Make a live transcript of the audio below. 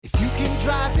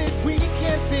drive it, we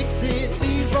can fix it.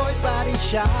 Leroy's Body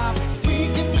Shop. We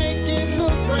can make it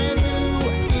look brand new.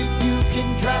 If you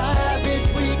can drive it,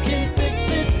 we can fix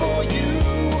it for you.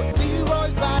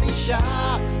 Leroy's Body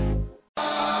Shop.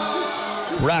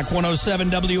 Rock 107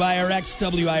 WIRX,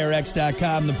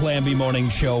 WIRX.com, the Plan B Morning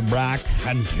Show. Brock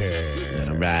Hunter.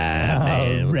 All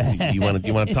right. You want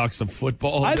to talk some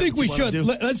football? I think we should.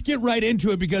 Let's get right into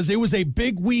it because it was a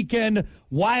big weekend,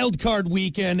 wild card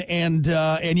weekend, and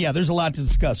yeah, there's a lot to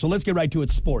discuss. So let's get right to it.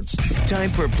 Sports.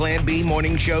 Time for Plan B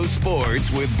Morning Show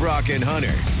Sports with Brock and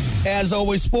Hunter. As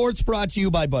always, sports brought to you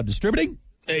by Bud Distributing.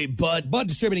 Hey, Bud. Bud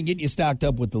Distributing, getting you stocked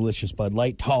up with delicious Bud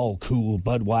Light, tall, cool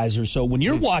Budweiser. So when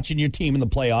you're watching your team in the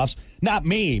playoffs, not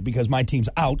me because my team's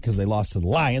out because they lost to the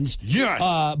Lions. Yes.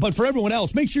 But for everyone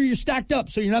else, make sure you're stacked up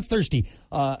so you're not thirsty.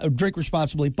 Drink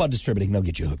responsibly. Bud Distributing, they'll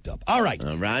get you hooked up. All right.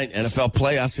 NFL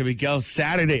playoffs. Here we go.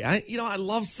 Saturday. I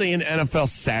love saying NFL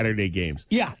Saturday games.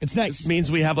 Yeah, it's nice. This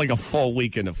means we have like a full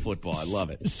weekend of football. I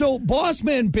love it. So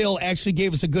Bossman Bill actually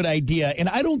gave us a good idea, and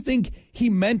I don't think he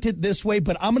meant it this way,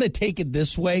 but I'm going to take it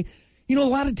this way. You know, a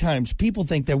lot of times people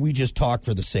think that we just talk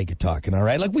for the sake of talking, all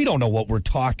right? Like, we don't know what we're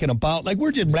talking about. Like,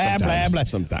 we're just blah, blah, blah.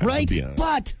 Sometimes. Right?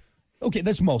 But, okay,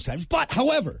 that's most times. But,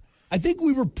 however, I think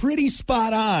we were pretty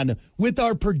spot on with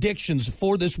our predictions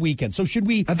for this weekend. So should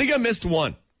we... I think I missed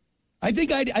one. I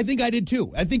think I did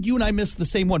too. I think you and I missed the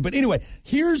same one. But anyway,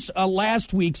 here's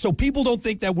last week, so people don't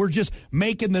think that we're just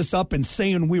making this up and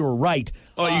saying we were right.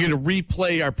 Oh, you're going to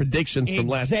replay our predictions from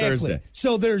last Thursday.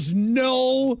 So there's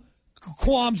no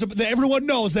qualms. Everyone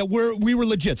knows that we were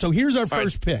legit. So here's our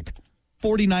first pick.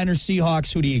 49ers,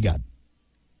 Seahawks. Who do you got?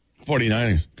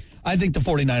 49ers. I think the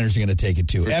 49ers are going to take it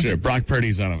too. For sure. Brock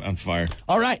Purdy's on fire.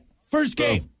 All right. First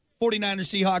game.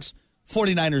 49ers, Seahawks.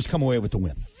 49ers come away with the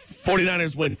win.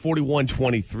 49ers win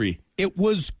 41-23. It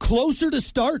was closer to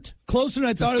start. Closer than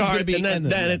I thought it was going to be. And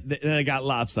then it got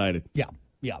lopsided. Yeah.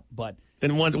 But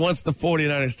then once the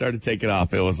 49ers started taking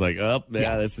off, it was like,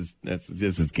 this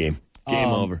is game. Game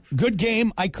over. Good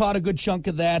game. I caught a good chunk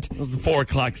of that. It was the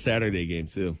 4:00 Saturday game,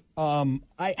 too.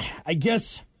 I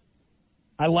guess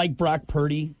I like Brock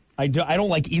Purdy. I don't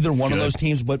like either one of those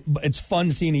teams, but it's fun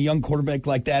seeing a young quarterback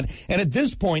like that. And at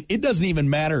this point, it doesn't even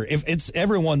matter if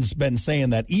everyone's been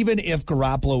saying that. Even if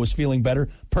Garoppolo is feeling better,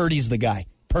 Purdy's the guy.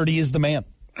 Purdy is the man.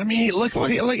 I mean, look,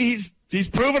 he's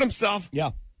proven himself. Yeah.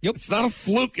 Yep. It's not a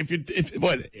fluke.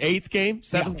 Eighth game,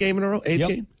 seventh game in a row, eighth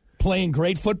game. Playing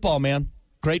great football, man.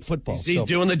 Great football. He's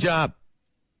doing the job.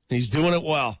 He's doing it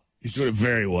well. He's doing it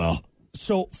very well.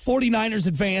 So 49ers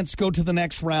advance, go to the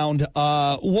next round.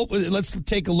 Let's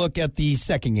take a look at the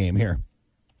second game here.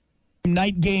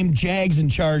 Night game, Jags and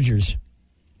Chargers.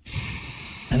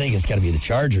 I think it's got to be the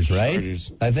Chargers, right?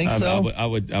 Chargers. I think so. I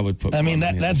would put. I mean,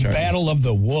 that's Battle of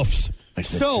the Woofs. I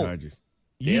said Chargers.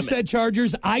 You said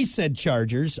Chargers. I said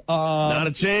Chargers. Not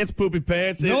a chance, poopy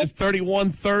pants. Nope. It is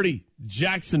 31-30.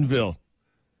 Jacksonville.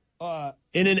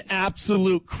 In an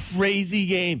absolute crazy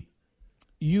game.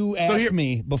 You asked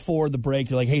me before the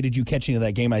break, you're like, hey, did you catch any of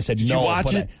that game? I said, no,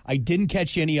 but I didn't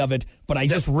catch any of it, but I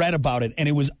just read about it, and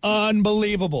it was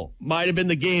unbelievable. Might have been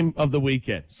the game of the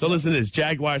weekend. So listen to this.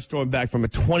 Jaguars stormed back from a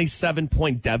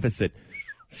 27-point deficit,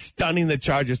 stunning the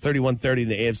Chargers 31-30 in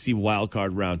the AFC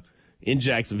wildcard round in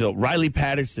Jacksonville. Riley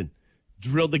Patterson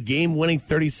drilled the game-winning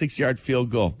 36-yard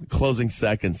field goal, closing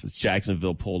seconds as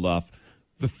Jacksonville pulled off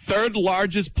the third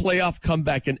largest playoff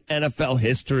comeback in NFL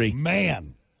history.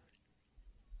 Man.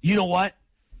 You know what?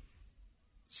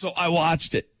 So I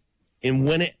watched it, and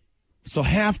when so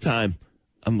halftime,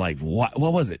 I'm like, what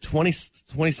was it,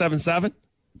 27-7?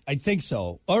 I think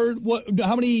so. Or what?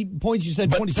 How many points you said?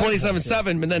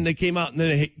 27-7, and then they came out and then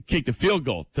they kicked a field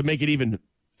goal to make it even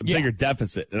a bigger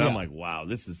deficit. And I'm like, wow,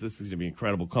 this is going to be an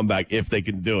incredible comeback if they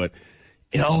can do it.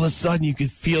 And all of a sudden, you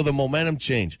could feel the momentum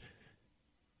change.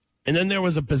 And then there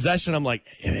was a possession. I'm like,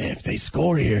 if they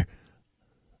score here,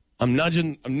 I'm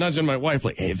nudging my wife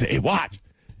like, hey, watch.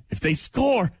 If they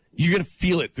score, you're gonna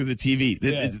feel it through the TV.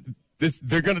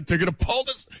 They're gonna pull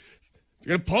this.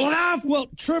 They're gonna pull it off. Well,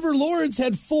 Trevor Lawrence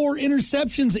had 4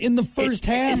 interceptions in the first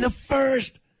half. In the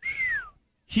first,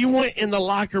 he went in the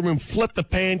locker room, flipped the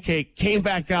pancake, came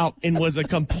back out, and was a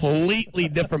completely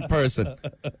different person.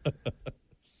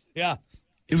 Yeah,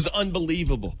 it was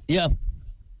unbelievable. Yeah,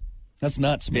 that's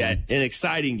nuts, man. Yeah, an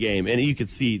exciting game, and you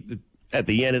could see at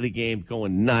the end of the game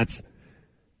going nuts.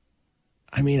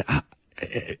 I mean,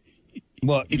 if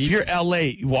you're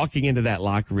LA walking into that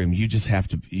locker room, you got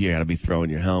to be throwing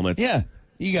your helmets. Yeah.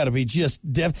 You got to be just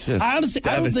honestly,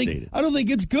 I don't think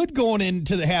it's good going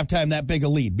into the halftime that big a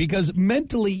lead because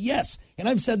mentally, yes. And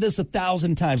I've said this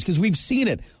 1,000 times because we've seen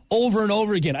it over and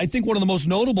over again. I think one of the most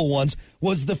notable ones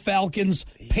was the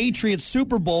Falcons-Patriots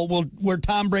Super Bowl where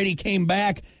Tom Brady came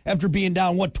back after being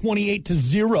down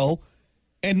 28-0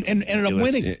 and ended up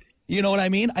winning. You know what I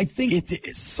mean? I think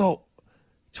it's so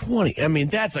 20. I mean,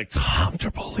 that's a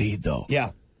comfortable lead, though.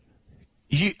 Yeah.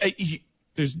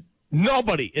 There's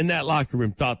nobody in that locker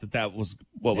room thought that was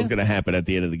what was going to happen at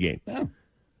the end of the game. Yeah.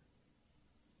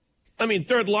 I mean,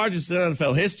 third largest in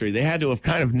NFL history. They had to have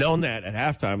kind of known that at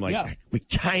halftime. Like, we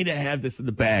kind of have this in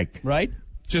the bag. Right?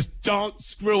 Just don't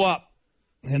screw up.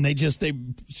 And they just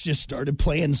started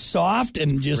playing soft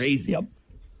and just crazy. Yep.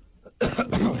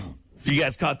 If you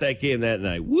guys caught that game that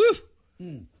night, woo!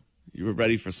 You were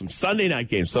ready for some Sunday night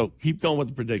games. So keep going with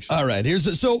the predictions. All right,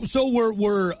 so we're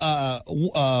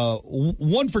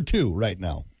 1 for 2 right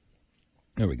now.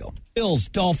 There we go. Bills,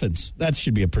 Dolphins. That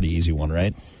should be a pretty easy one,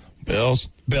 right? Bills.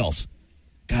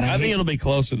 God, I think it'll be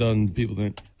closer than people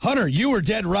think. Hunter, you were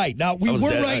dead right. Now we were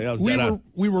right.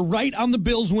 We were right on the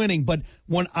Bills winning, but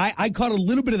when I caught a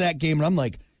little bit of that game, and I'm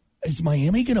like, is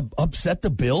Miami going to upset the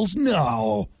Bills?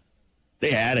 No.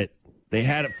 They had it. They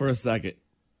had it for a second.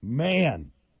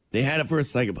 Man. They had it for a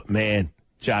second, but man,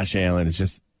 Josh Allen is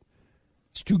just...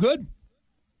 It's too good.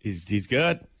 He's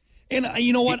good. And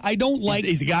you know what? I don't like...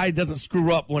 He's a guy who doesn't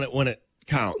screw up when it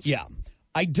counts. Yeah.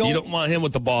 You don't want him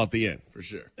with the ball at the end, for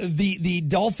sure. The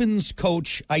Dolphins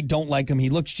coach, I don't like him. He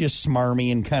looks just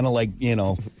smarmy and kind of like,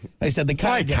 I said the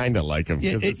I kind of like him.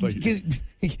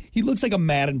 He looks like a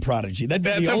Madden prodigy.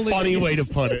 That's a funny way to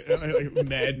put it.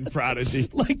 Madden prodigy.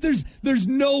 Like there's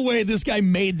no way this guy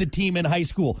made the team in high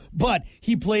school, but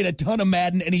he played a ton of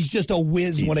Madden and he's just a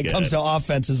whiz when it comes to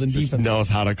offenses and defense. Knows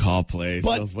how to call plays,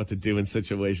 knows what to do in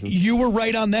situations. You were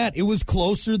right on that. It was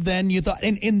closer than you thought.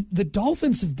 And the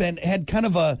Dolphins had kind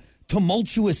of a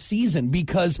tumultuous season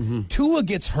because Tua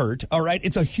gets hurt, all right?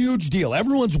 It's a huge deal.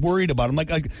 Everyone's worried about him,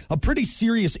 like a pretty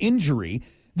serious injury.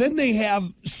 Then they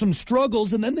have some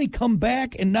struggles, and then they come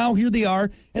back, and now here they are,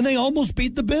 and they almost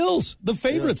beat the Bills, the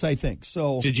favorites, I think.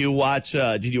 So, did you watch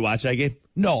that game?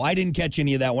 No, I didn't catch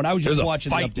any of that one. I was just watching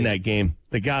the update. Fight in that game.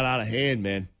 They got out of hand,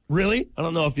 man. Really? I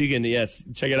don't know if you can. Yes,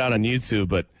 check it out on YouTube.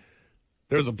 But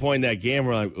there was a point in that game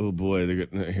where like, oh boy,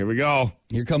 here we go.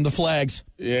 Here come the flags.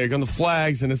 Yeah, here come the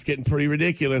flags, and it's getting pretty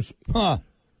ridiculous. Huh?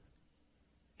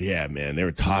 Yeah, man, they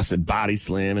were tossing, body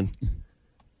slamming.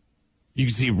 You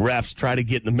can see refs try to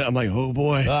get in the middle. I'm like, oh,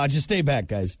 boy. Just stay back,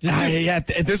 guys.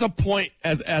 There's a point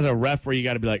as a ref where you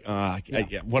got to be like,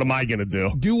 what am I going to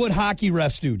do? Do what hockey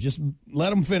refs do. Just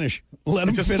let them finish.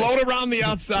 Just float around the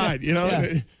outside,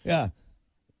 Yeah.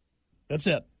 That's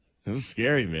it. It was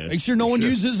scary, man. Make sure no one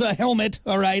uses a helmet,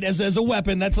 all right, as a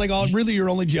weapon. That's like really your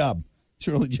only job. It's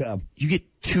your only job. You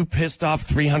get two pissed off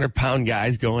 300-pound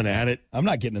guys going at it. I'm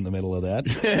not getting in the middle of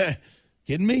that.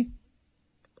 Kidding me?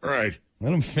 All right. Let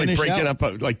them finish breaking up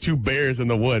like two bears in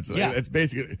the woods. Yeah. It's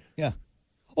basically. Yeah.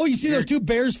 Oh, you see those two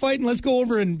bears fighting? Let's go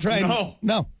over and try.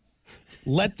 No.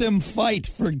 Let them fight,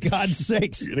 for God's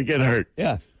sakes. You're going to get hurt.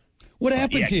 Yeah. What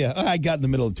happened to you? I got in the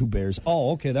middle of two bears.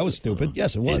 Oh, okay. That was stupid.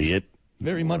 Yes, it was. Idiot.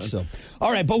 Very much so.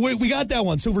 All right, but we got that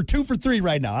one. So we're 2 for 3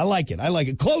 right now. I like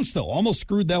it. Close, though. Almost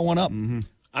screwed that one up. Mm-hmm.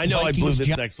 I know Vikings, I blew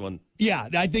this next one. Yeah,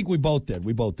 I think we both did.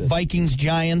 Vikings,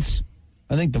 Giants.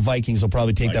 I think the Vikings will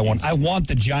probably take that one. I want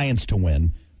the Giants to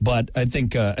win, but I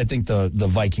think the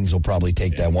Vikings will probably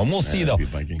take that one. We'll see, though.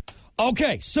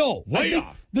 Okay, so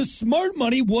the smart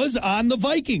money was on the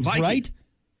Vikings, right?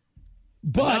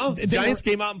 But the Giants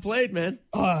came out and played, man.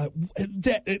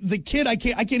 The kid, I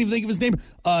can't even think of his name.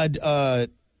 They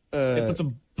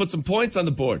put some points on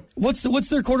the board. What's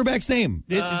their quarterback's name?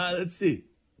 Let's see.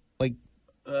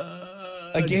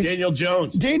 Daniel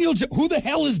Jones. Who the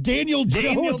hell is Daniel Jones?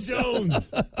 Daniel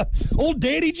Jones. Old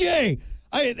Danny J.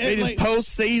 Made his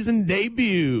postseason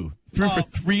debut. Threw for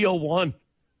 301.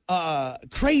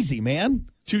 Crazy, man.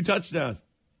 2 touchdowns.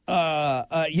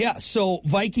 Yeah, so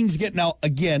Vikings get now,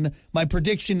 again, my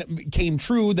prediction came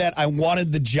true that I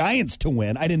wanted the Giants to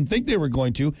win. I didn't think they were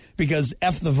going to because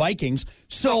F the Vikings.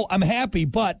 So I'm happy,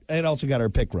 but it also got our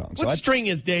pick wrong. What string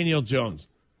is Daniel Jones?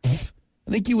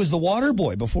 I think he was the water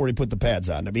boy before he put the pads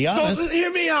on, to be honest. So hear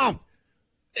me out.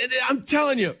 I'm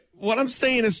telling you, what I'm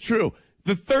saying is true.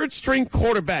 The third-string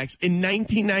quarterbacks in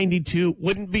 1992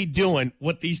 wouldn't be doing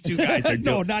what these two guys are doing.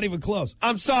 No, not even close.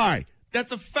 I'm sorry.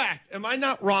 That's a fact. Am I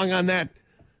not wrong on that?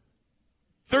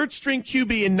 Third-string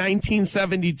QB in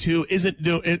 1972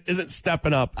 isn't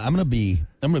stepping up. I'm gonna be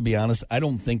honest. I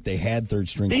don't think they had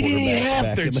third-string quarterbacks. They didn't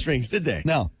have third strings, did they?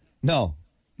 No.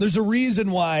 There's a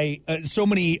reason why so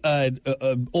many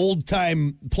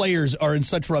old-time players are in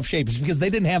such rough shape. It's because they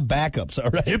didn't have backups,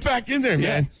 all right? Get back in there,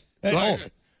 man.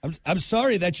 I'm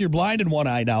sorry that you're blind in one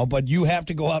eye now, but you have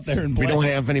to go out there and play. We don't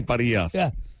have anybody else. Yeah.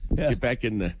 Get back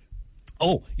in there.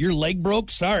 Oh, your leg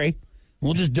broke? Sorry.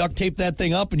 We'll just duct tape that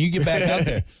thing up and you get back out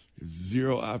there. There's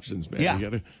zero options, man.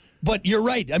 Yeah. But you're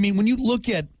right. I mean, when you look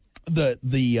at the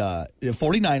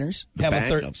 49ers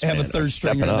have a third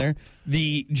stringer in there.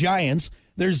 The Giants,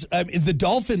 the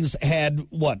Dolphins had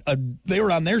they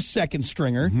were on their second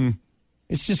stringer. Mm-hmm.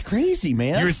 It's just crazy,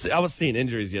 man. I was seeing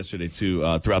injuries yesterday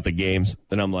too throughout the games,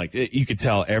 and I'm like, you could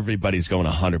tell everybody's going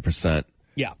 100%.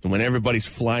 Yeah. And when everybody's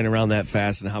flying around that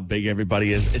fast and how big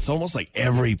everybody is, it's almost like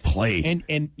every play.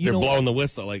 And they're blowing the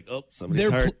whistle like, oh, somebody's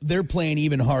hurt. They're playing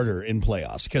even harder in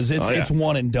playoffs because it's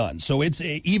one and done. So it's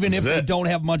even if they don't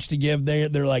have much to give,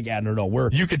 they're like, I don't know.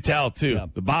 You could tell too. Yeah.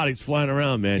 The body's flying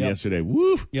around, man. Yesterday,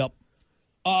 woo. Yep.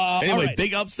 Anyway, right.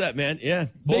 Big upset, man. Yeah,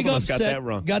 both of us got that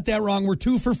wrong. Got that wrong. We're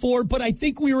 2 for 4, but I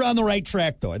think we were on the right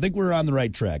track, though. Yep, hit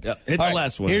the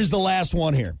last one. Here's the last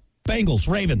one here.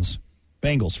 Bengals, Ravens.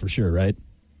 Bengals for sure, right?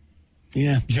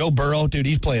 Yeah. Joe Burrow, dude,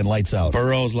 he's playing lights out.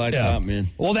 Burrow's lights out, man.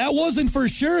 Well, that wasn't for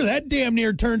sure. That damn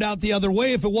near turned out the other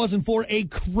way if it wasn't for a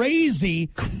crazy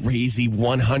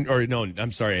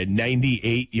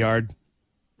 98-yard.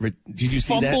 Did you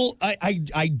see fumble?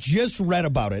 I just read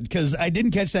about it because I didn't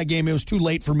catch that game. It was too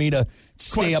late for me to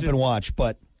stay up and watch.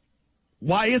 But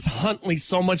why is Huntley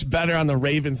so much better on the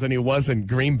Ravens than he was in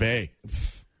Green Bay?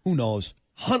 Who knows?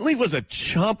 Huntley was a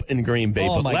chump in Green Bay,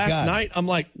 but last night I'm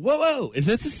like, whoa, is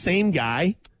this the same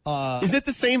guy? Is it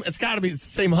the same? It's got to be the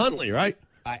same Huntley, right?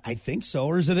 I think so,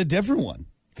 or is it a different one?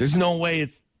 There's no way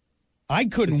it's. I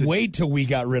couldn't wait till we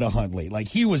got rid of Huntley. Like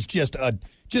he was just a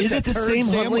is it the same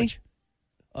sandwich.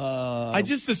 Huntley? I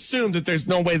just assumed that there's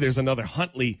no way there's another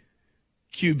Huntley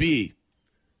QB in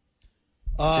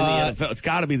the NFL. It's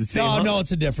got to be the same. No,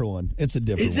 it's a different one. It's a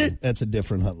different one. Is it? That's a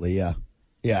different Huntley. Yeah.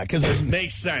 Yeah, because it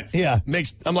makes sense. Yeah,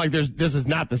 I'm like, this is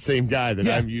not the same guy that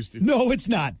I'm used to. No, it's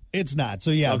not. It's not.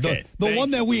 So yeah, okay, the one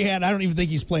that we had, I don't even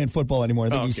think he's playing football anymore. I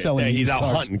think he's selling. Yeah, he's out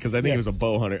cars. hunting because I think he was a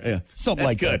bow hunter. Yeah, something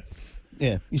like good. That.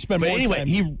 Yeah, you spend more time.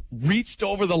 He reached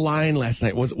over the line last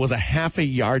night. Was a half a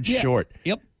yard short.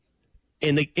 Yep.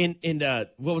 And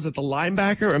what was it? The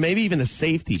linebacker or maybe even the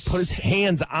safety put his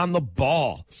hands on the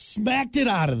ball, smacked it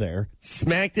out of there,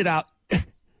 smacked it out.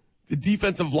 The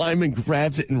defensive lineman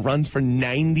grabs it and runs for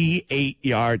 98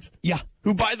 yards. Yeah.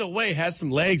 Who, by the way, has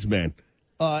some legs, man.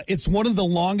 It's one of the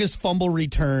longest fumble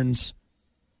returns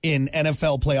in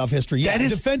NFL playoff history. Yeah,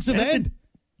 defensive end.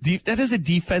 That is a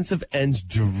defensive end's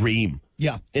dream.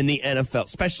 Yeah. In the NFL,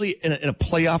 especially in a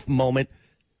playoff moment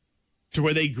to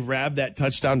where they grab that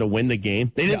touchdown to win the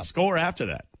game. They didn't score after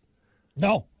that.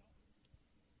 No.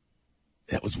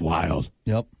 That was wild.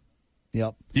 Yep.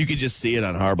 You could just see it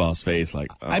on Harbaugh's face.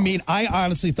 Like, I mean, I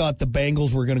honestly thought the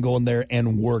Bengals were going to go in there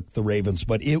and work the Ravens,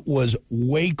 but it was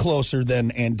way closer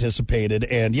than anticipated.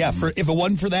 And yeah, if it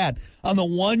wasn't for that, on the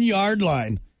 1 yard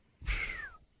line,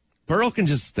 Burrow can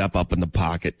just step up in the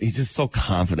pocket. He's just so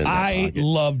confident. I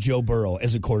love Joe Burrow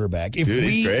as a quarterback. He's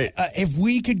great. If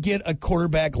we could get a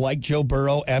quarterback like Joe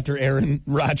Burrow after Aaron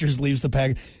Rodgers leaves the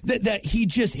pack, that he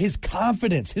just, his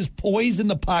confidence, his poise in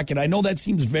the pocket. I know that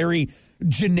seems very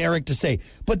generic to say,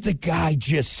 but the guy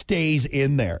just stays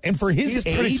in there. And for his age,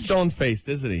 he's pretty stone-faced,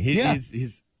 isn't he?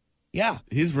 He's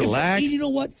relaxed. You know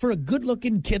what? For a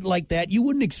good-looking kid like that, you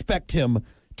wouldn't expect him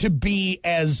to be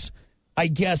as, I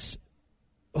guess,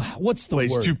 what's the word?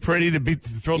 He's too pretty to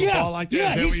throw the ball like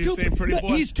that? Yeah, he's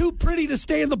too pretty to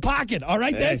stay in the pocket. All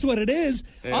right, that's what it is.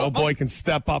 Hey, old boy can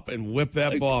step up and whip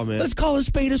that ball, man. Let's call a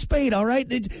spade, all right?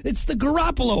 It's the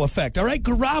Garoppolo effect, all right?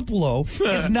 Garoppolo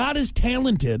is not as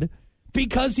talented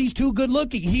because he's too good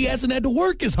looking. He hasn't had to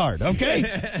work as hard, okay?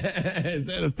 Is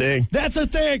that a thing? That's a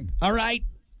thing, all right?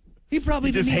 He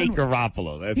probably just hate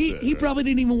Garoppolo. He probably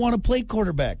didn't even want to play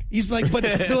quarterback. He's like, but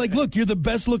they're like, look, you're the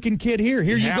best looking kid here.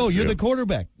 Here you go. You're the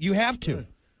quarterback. You have to.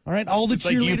 All right, all the it's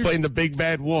cheerleaders. Like you playing the big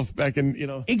bad wolf back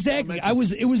in, Exactly.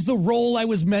 It was the role I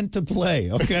was meant to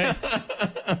play. Okay.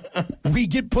 We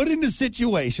get put into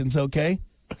situations. Okay.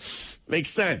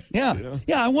 Makes sense. Yeah.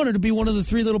 Yeah. I wanted to be one of the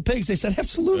three little pigs. They said,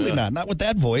 absolutely not with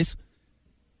that voice.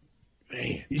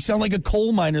 Man. You sound like a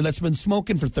coal miner that's been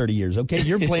smoking for 30 years, okay?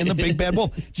 You're playing the big bad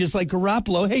wolf, just like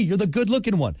Garoppolo. Hey, you're the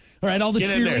good-looking one. All right, all the cheerleaders.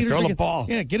 Get in there, throw the ball.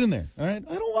 Yeah, get in there. All right,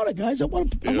 I don't want it, guys. I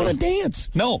want to dance.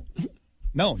 No,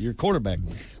 you're quarterback.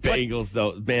 Bengals,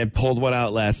 though, man, pulled one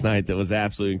out last night that was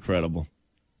absolutely incredible.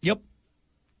 Yep.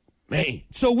 Man.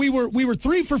 So we were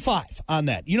 3 for 5 on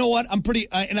that. You know what? I'm pretty,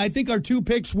 and I think our 2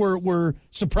 picks were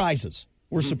surprises.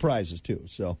 Were surprises too.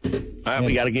 So, all right,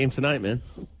 we got a game tonight, man.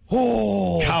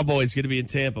 Oh, Cowboys going to be in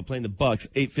Tampa playing the Bucks,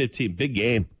 8:15. Big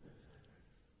game.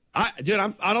 I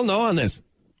don't know on this.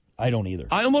 I don't either.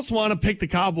 I almost want to pick the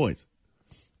Cowboys.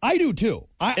 I do too.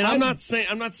 I'm not saying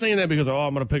that because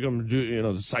I'm going to pick them.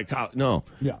 The psychology. No.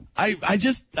 Yeah. I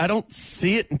don't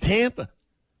see it in Tampa.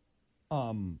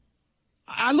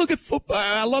 I look at football.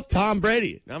 I love Tom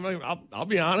Brady. I'll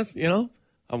be honest.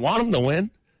 I want him to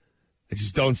win. I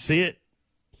just don't see it.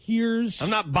 I'm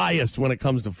not biased when it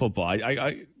comes to football.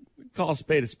 I call a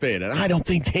spade, and I don't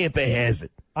think Tampa has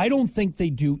it. I don't think they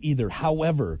do either.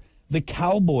 However, the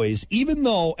Cowboys, even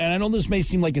though, and I know this may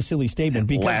seem like a silly statement,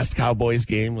 because last Cowboys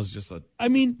game was just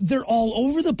they're all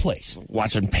over the place.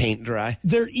 Watching paint dry.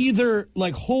 They're either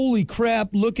like, holy crap,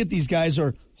 look at these guys,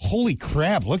 or holy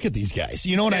crap, look at these guys.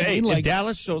 You know what I mean? Like, if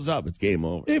Dallas shows up, it's game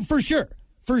over. For sure.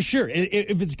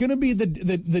 If it's going to be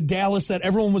the Dallas that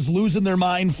everyone was losing their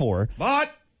mind for.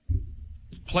 But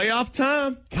playoff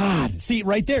time. God, see,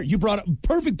 right there, you brought up a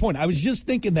perfect point. I was just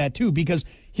thinking that, too, because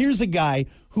here's a guy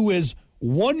who has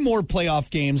won more playoff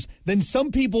games than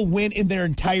some people win in their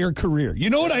entire career. You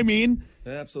know what I mean?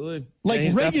 Absolutely. Like,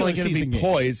 he's regular definitely going to season be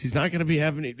games. poised. He's not going to be he's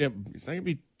not going to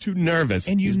be too nervous.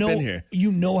 And He's been here.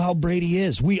 you know how Brady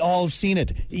is. We all have seen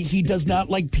it. He does not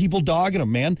like people dogging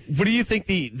him, man. What do you think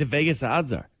the Vegas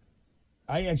odds are?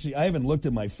 I haven't looked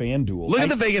at my FanDuel. Look at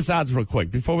the Vegas odds real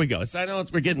quick before we go. I know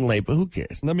we're getting late, but who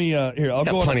cares? Let me here. I'll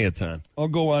Got go plenty of time. I'll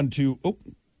go on to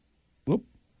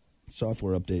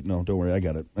software update. No, don't worry. I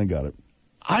got it.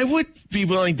 I would be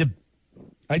willing to.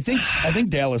 I think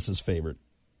Dallas is favorite.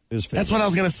 That's what I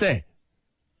was going to say.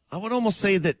 I would almost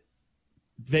say that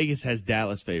Vegas has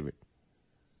Dallas favorite,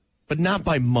 but not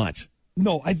by much.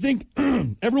 No, I think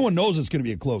everyone knows it's going to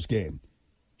be a close game,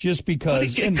 just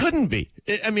because it couldn't be.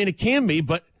 It can be,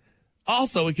 but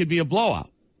also it could be a blowout.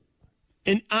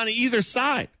 And on either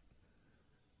side,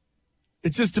 it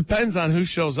just depends on who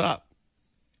shows up.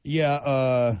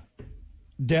 Yeah,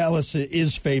 Dallas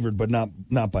is favored, but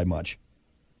not by much.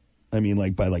 I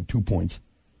mean, by 2 points.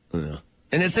 Yeah.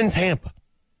 And it's in Tampa.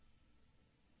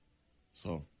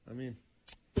 So,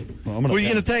 Well, who are you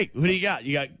going to take? Who do you got?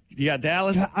 You got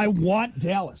Dallas? I want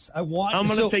Dallas. I'm going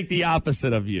to take the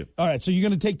opposite of you. All right, so you're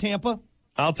going to take Tampa?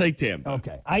 I'll take Tampa.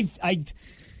 Okay.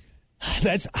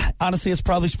 That's honestly, it's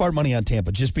probably smart money on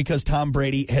Tampa, just because Tom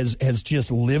Brady has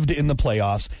just lived in the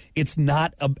playoffs. It's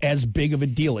not as big of a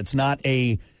deal. It's not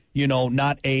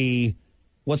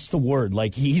what's the word?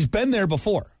 Like, he's been there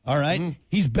before. All right. Mm-hmm.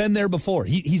 He's been there before.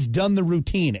 He's done the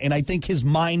routine. And I think his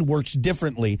mind works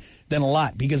differently than a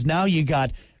lot, because now you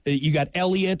got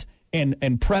Elliott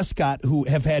and Prescott, who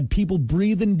have had people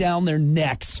breathing down their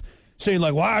necks, saying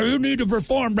like, wow, you need to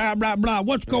perform, blah, blah, blah.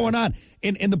 What's going on?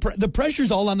 And the pressure's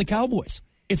all on the Cowboys.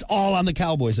 It's all on the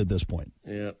Cowboys at this point.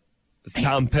 Yeah. Is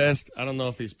Tom pissed? I don't know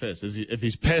if he's pissed. If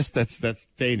he's pissed, that's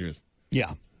dangerous.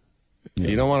 Yeah.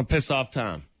 You don't want to piss off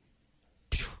Tom.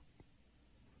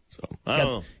 So, I don't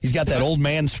know. He's got that old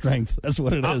man strength. That's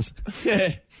what it is.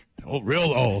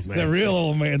 Real old man. The real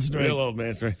old man strength. Real old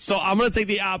man strength. So I'm going to take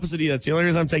the opposite of you. That's the only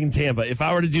reason I'm taking Tampa. If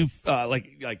I were to do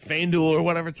like FanDuel or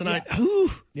whatever tonight,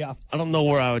 yeah, I don't know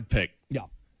where I would pick. Yeah.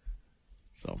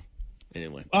 So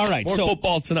anyway, all right. More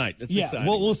football tonight. That's exciting.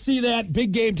 We'll see that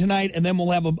big game tonight, and then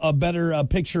we'll have a better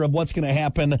picture of what's going to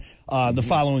happen the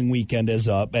following weekend as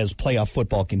playoff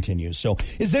football continues. So,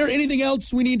 is there anything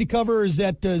else we need to cover? Or is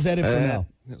that it for now?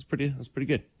 That's pretty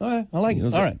good. All right, I like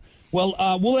it. All right. Well,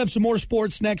 we'll have some more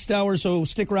sports next hour, so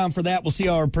stick around for that. We'll see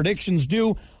how our predictions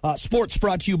do. Sports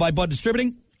brought to you by Bud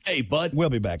Distributing. Hey, Bud. We'll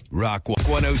be back. Rock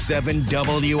 107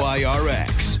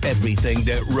 WIRX. Everything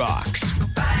that rocks.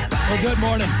 Well, good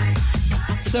morning.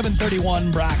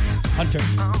 7:31, Brock Hunter.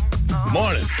 Good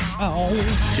morning. Oh.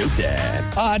 Shoot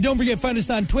that. Don't forget, find us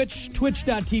on Twitch,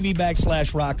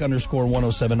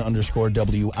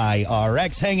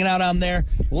 twitch.tv/rock_107_WIRX. Hanging out on there.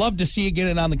 Love to see you get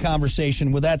in on the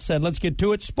conversation. With that said, let's get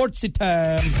to it. Sportsy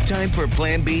time. Time for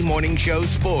Plan B Morning Show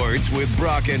Sports with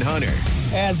Brock and Hunter.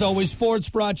 As always, sports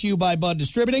brought to you by Bud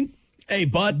Distributing. Hey,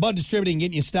 Bud. Bud Distributing,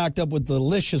 getting you stocked up with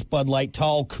delicious Bud Light,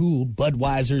 tall, cool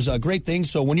Budweiser's. Great thing.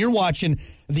 So when you're watching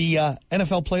the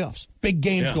NFL playoffs, big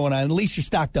games going on, at least you're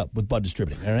stocked up with Bud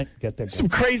Distributing. All right? Get that. Some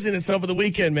craziness over the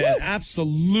weekend, man. Woo!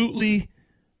 Absolutely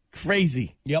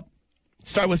crazy. Yep.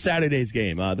 Start with Saturday's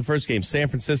game. The first game, San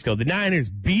Francisco. The Niners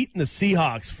beating the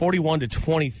Seahawks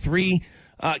 41-23.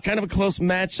 Kind of a close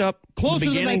matchup. Closer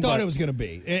than I thought it was going to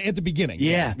be at the beginning.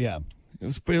 Yeah. It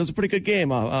was a pretty good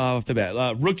game off the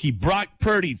bat. Rookie Brock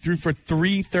Purdy threw for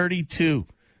 332,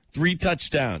 3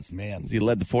 touchdowns. Man. He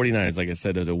led the 49ers, like I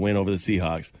said, to win over the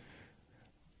Seahawks.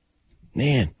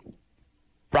 Man,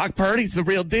 Brock Purdy's the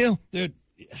real deal. Dude,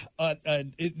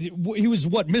 he was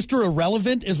what, Mr.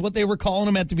 Irrelevant is what they were calling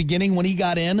him at the beginning when he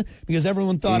got in, because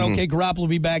everyone thought, okay, Garoppolo will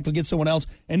be back, they'll get someone else.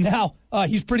 And now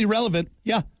he's pretty relevant.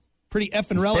 Yeah, pretty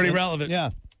effing relevant. Pretty relevant.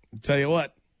 Yeah. I'll tell you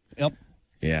what. Yep.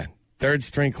 Yeah. Third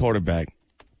string quarterback.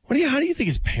 How do you think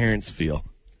his parents feel?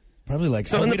 Probably like.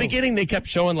 So in the beginning, they kept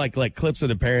showing like clips of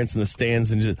the parents in the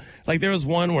stands, and just like there was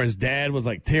one where his dad was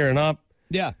like tearing up.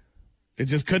 Yeah. They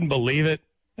just couldn't believe it.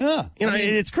 Yeah.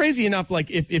 It's crazy enough. Like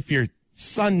if your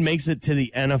son makes it to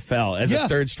the NFL as a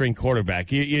third string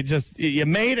quarterback, you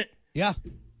made it. Yeah.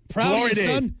 Proud Glory of you,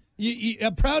 days.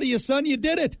 son. Proud of you, son. You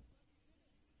did it.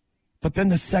 But then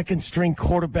the second string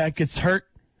quarterback gets hurt.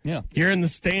 Yeah. You're in the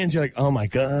stands. You're like, oh my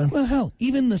God. Well, hell,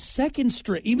 even the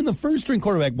first string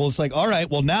quarterback. Well, it's like, all right.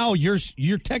 Well, now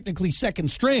you're technically second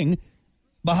string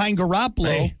behind Garoppolo.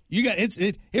 Hey. You got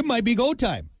it might be go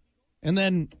time, and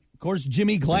then of course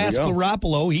Jimmy Glass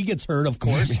Garoppolo, he gets hurt. Of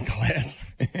course, Glass.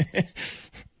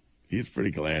 He's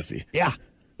pretty classy. Yeah.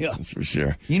 That's for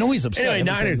sure. He's upset. Anyway, every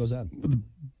time Niners, it goes on.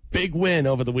 big win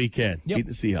over the weekend. Yep. Beat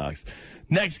the Seahawks.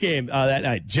 Next game that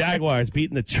night, Jaguars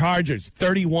beating the Chargers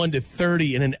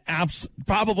 31-30 in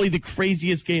probably the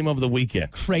craziest game of the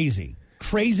weekend. Crazy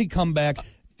comeback.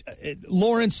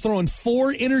 Lawrence throwing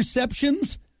 4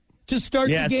 interceptions to start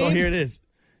the game. Yeah, so here it is.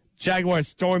 Jaguars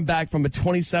stormed back from a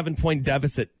 27-point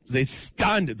deficit. They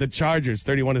stunned the Chargers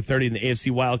 31-30 in the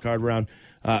AFC wildcard round.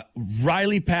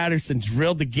 Riley Patterson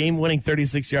drilled the game-winning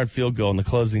 36-yard field goal in the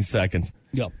closing seconds.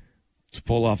 Yep. To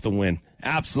pull off the win.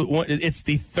 It's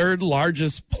the third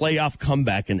largest playoff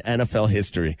comeback in NFL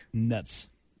history. Nuts.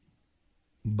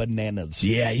 Bananas.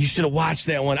 Yeah, you should have watched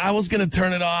that one. I was going to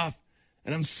turn it off,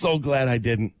 and I'm so glad I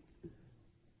didn't.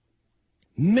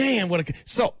 Man,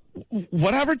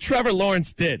 whatever Trevor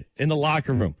Lawrence did in the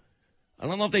locker room, I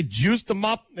don't know if they juiced him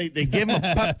up. They gave him a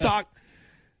pep talk.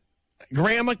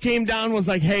 Grandma came down and was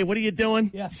like, hey, what are you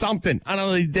doing? Yeah. Something. I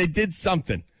don't know. They did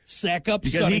something. Sack up,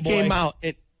 because sonny he boy. came out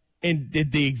and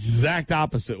did the exact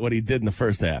opposite what he did in the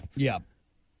first half. Yeah.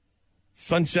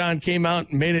 Sunshine came out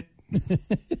and made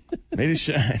it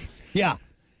shine. Yeah.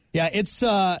 Yeah,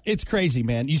 it's crazy,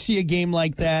 man. You see a game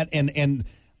like that, and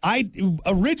I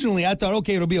thought,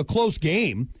 okay, it'll be a close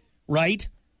game, right?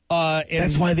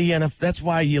 That's why that's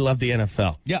why you love the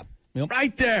NFL. Yeah. Yep.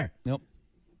 Right there. Yep.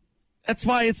 That's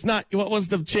why it's not. What was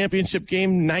the championship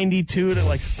game?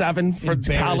 92-7 for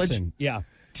college. Yeah.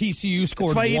 TCU scored.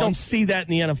 That's why you once. don't see that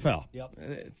in the NFL. Yep.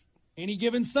 Any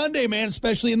given Sunday, man,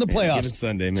 especially in the playoffs. Any given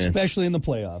Sunday, man. Especially in the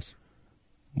playoffs.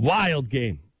 Wild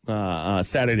game.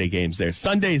 Saturday games there.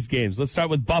 Sunday's games. Let's start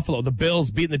with Buffalo. The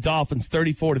Bills beating the Dolphins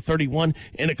 34-31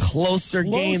 in a closer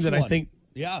game than I think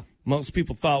most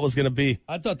people thought was going to be.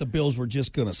 I thought the Bills were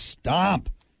just going to stomp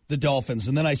the Dolphins,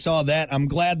 and then I saw that. I'm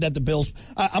glad that the Bills.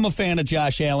 I'm a fan of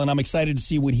Josh Allen. I'm excited to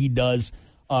see what he does.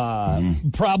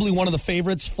 Probably one of the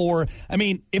favorites for. I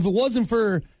mean, if it wasn't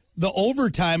for the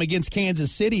overtime against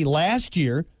Kansas City last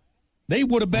year, they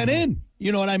would have been in.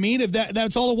 You know what I mean? If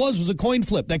that's all it was a coin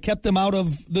flip that kept them out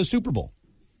of the Super Bowl.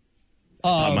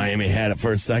 Miami had it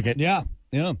for a second. Yeah.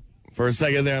 For a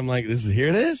second there, I'm like, here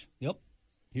it is? Yep.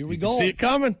 Here we go. See it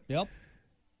coming. Yep.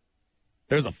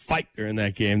 There was a fight during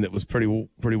that game that was pretty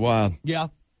wild. Yeah.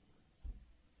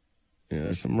 Yeah,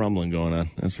 there's some rumbling going on,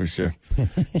 that's for sure.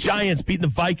 Giants beating the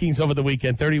Vikings over the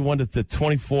weekend,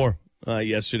 31-24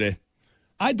 yesterday.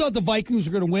 I thought the Vikings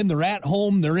were going to win. They're at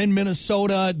home. They're in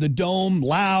Minnesota. The Dome,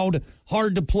 loud,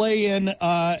 hard to play in.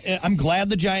 I'm glad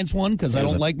the Giants won because I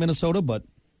don't like Minnesota, but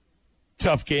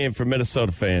tough game for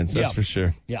Minnesota fans, that's for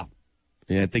sure. Yeah.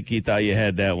 Yeah, I think he thought you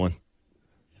had that one.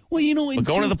 Well, but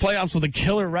going to the playoffs with a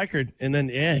killer record and then,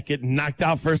 getting knocked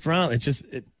out first round, it's just...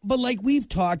 But like we've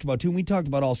talked about, too, and we talked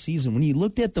about all season, when you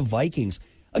looked at the Vikings,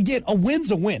 again, a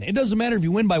win's a win. It doesn't matter if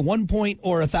you win by 1 point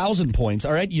or 1,000 points,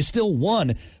 all right? You still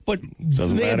won. But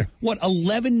doesn't matter. Had,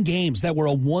 11 games that were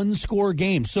a one-score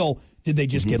game. So did they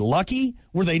just get lucky?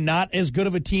 Were they not as good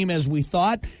of a team as we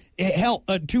thought? Hell,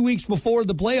 2 weeks before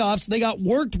the playoffs, they got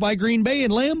worked by Green Bay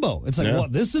and Lambeau. It's like, well,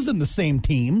 this isn't the same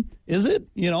team, is it?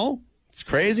 It's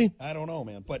crazy. I don't know,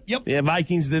 man. But, yep. Yeah,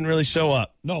 Vikings didn't really show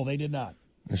up. No, they did not.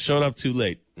 They showed up too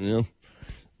late,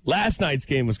 Last night's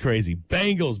game was crazy.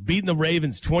 Bengals beating the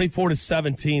Ravens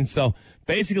 24-17. So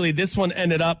basically this one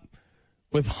ended up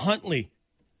with Huntley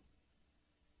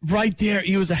right there.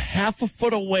 He was a half a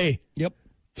foot away. Yep.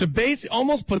 To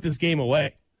almost put this game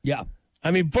away. Yeah.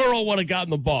 I mean, Burrow would have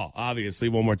gotten the ball, obviously,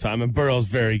 one more time, and Burrow's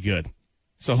very good.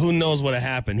 So who knows what had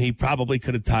happened. He probably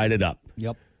could have tied it up.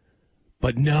 Yep.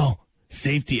 But no,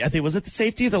 safety. I think, was it the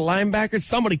safety of the linebacker?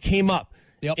 Somebody came up.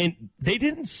 Yep. And they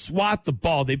didn't swat the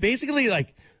ball. They basically,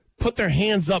 put their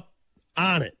hands up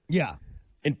on it. Yeah.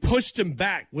 and pushed him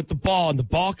back with the ball, and the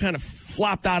ball kind of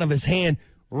flopped out of his hand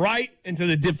right into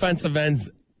the defensive end's.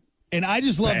 And I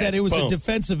just love that it was a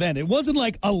defensive end. It wasn't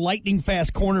like a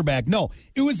lightning-fast cornerback. No,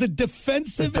 it was a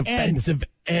defensive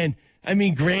end. I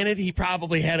mean, granted, he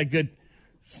probably had a good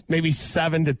maybe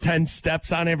 7 to 10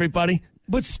 steps on everybody.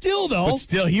 But still, though.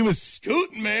 He was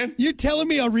scooting, man. You're telling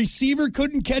me a receiver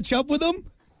couldn't catch up with him?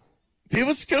 He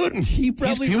was scooting. He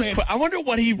probably ran. I wonder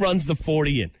what he runs the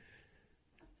 40 in.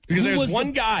 Because there's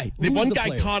one guy. The one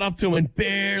guy caught up to him and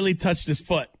barely touched his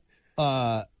foot.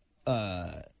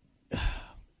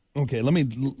 Okay, let me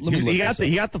he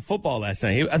got the football last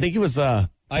night. I think he was player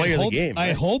of the game. Right?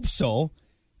 I hope so.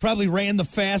 Probably ran the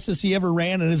fastest he ever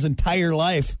ran in his entire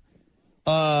life.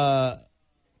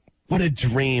 What a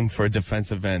dream for a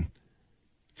defensive end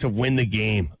to win the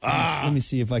game. Let me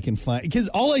see if I can find, because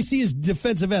all I see is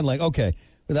defensive end. Like, okay,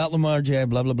 without Lamar Jackson,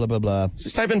 blah blah blah blah blah.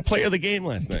 Just type in player of the game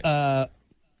last night.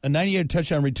 A 90-yard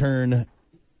touchdown return.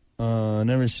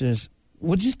 Never says.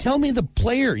 Well, just tell me the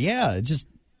player. Yeah, just.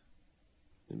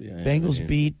 Bengals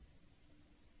beat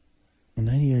a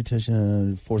 90-yard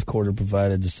touchdown. Fourth quarter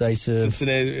provided decisive.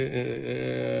 Cincinnati.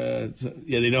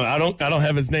 They don't. I don't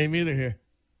have his name either here.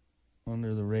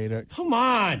 Under the radar. Come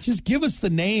on, just give us the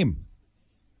name.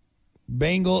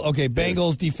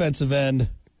 Bengals defensive end.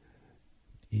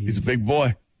 He's a big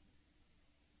boy.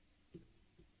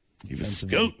 He was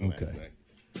scooting. Okay.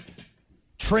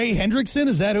 Trey Hendrickson,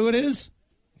 is that who it is?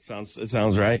 It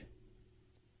sounds right.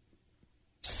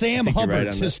 Sam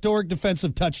Hubbard's historic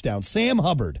defensive touchdown. Sam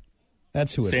Hubbard.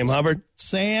 That's who it is. Sam Hubbard?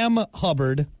 Sam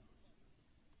Hubbard.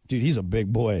 Dude, he's a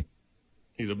big boy.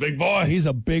 He's a big boy. He's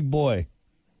a big boy.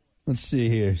 Let's see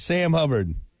here. Sam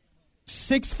Hubbard.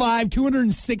 6'5",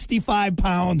 265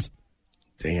 pounds.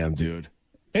 Damn, dude.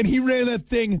 And he ran that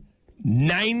thing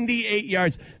 98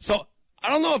 yards. So, I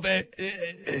don't know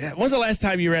if when's the last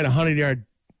time you ran a 100-yard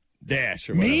dash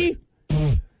or whatever? Me?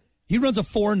 He runs a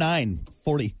 4.9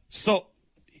 40. So,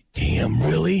 damn,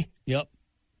 really? Yep.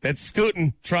 That's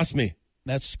scooting. Trust me.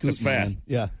 That's scooting. That's fast. Man.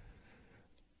 Yeah.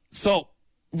 So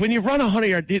when you run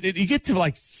 100-yard, you get to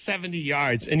like 70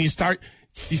 yards and you start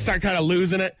kind of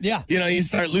losing it. Yeah. You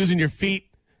start losing your feet.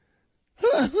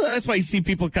 That's why you see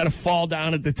people kind of fall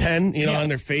down at the 10, on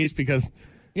their face because,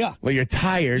 well, you're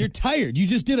tired. You're tired. You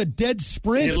just did a dead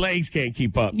sprint. Your legs can't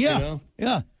keep up. Yeah.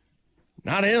 Yeah.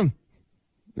 Not him.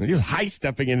 He was high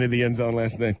stepping into the end zone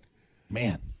last night.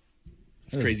 Man.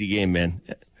 It's a crazy game, man.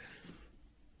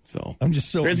 So I'm just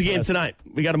so. There's a game tonight.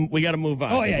 We got to move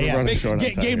on. Oh yeah.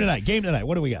 Game tonight. Game tonight.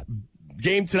 What do we got?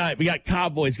 Game tonight. We got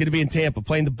Cowboys going to be in Tampa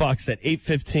playing the Bucs at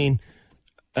 8:15.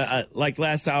 Like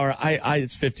last hour,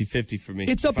 it's 50-50 for me.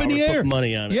 It's up in the air. Put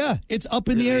money on it. Yeah, it's up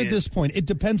in the air at this point. It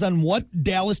depends on what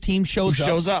Dallas team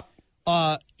shows up.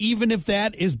 Even if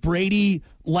that is Brady,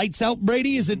 lights out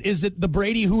Brady. Is it the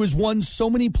Brady who has won so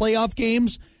many playoff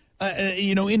games,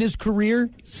 in his career?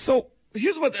 So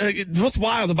here's what's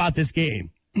wild about this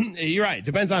game. You're right. It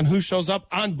depends on who shows up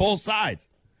on both sides,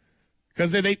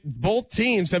 because both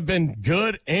teams have been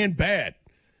good and bad.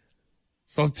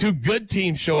 So if two good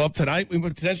teams show up tonight, we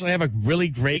would potentially have a really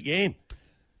great game.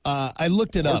 I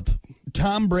looked it up.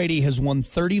 Tom Brady has won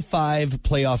 35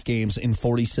 playoff games in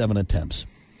 47 attempts.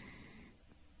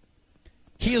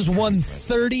 He has won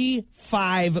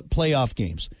 35 playoff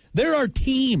games. There are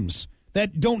teams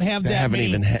that don't have that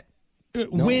many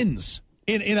wins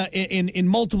in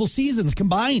multiple seasons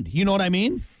combined. You know what I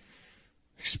mean?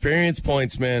 Experience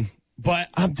points, man. But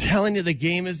I'm telling you, the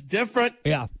game is different.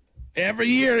 Yeah. Every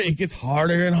year it gets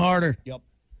harder and harder. Yep.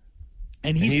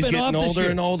 And he's been getting off older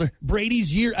and older.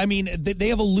 Brady's year, I mean, they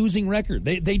have a losing record.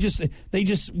 They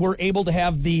just were able to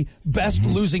have the best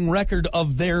losing record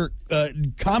of their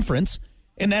conference,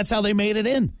 and that's how they made it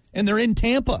in. And they're in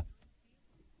Tampa.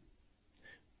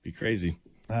 Be crazy.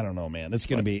 I don't know, man. It's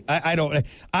going to be. I don't.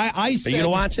 I said. Are you going to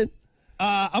watch it?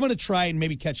 I'm going to try and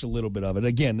maybe catch a little bit of it.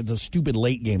 Again, the stupid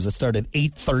late games that start at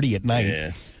 8:30 at night.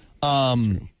 Yeah.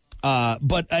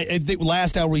 But I think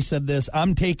last hour we said this.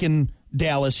 I'm taking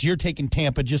Dallas. You're taking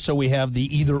Tampa, just so we have the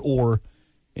either or,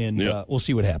 and we'll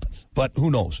see what happens. But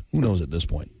who knows? Who knows at this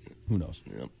point? Who knows?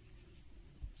 Yep.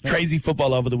 Crazy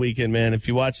football over the weekend, man. If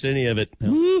you watched any of it,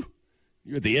 woo,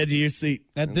 you're at the edge of your seat.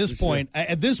 At this point,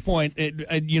 I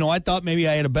thought maybe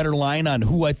I had a better line on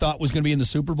who I thought was going to be in the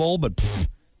Super Bowl, but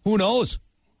who knows?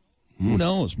 Who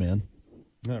knows, man?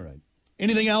 All right.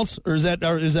 Anything else, or is that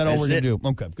all we're going to do?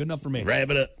 Okay, good enough for me. Wrap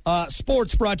it up.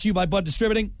 Sports brought to you by Bud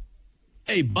Distributing.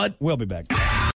 Hey, Bud. We'll be back.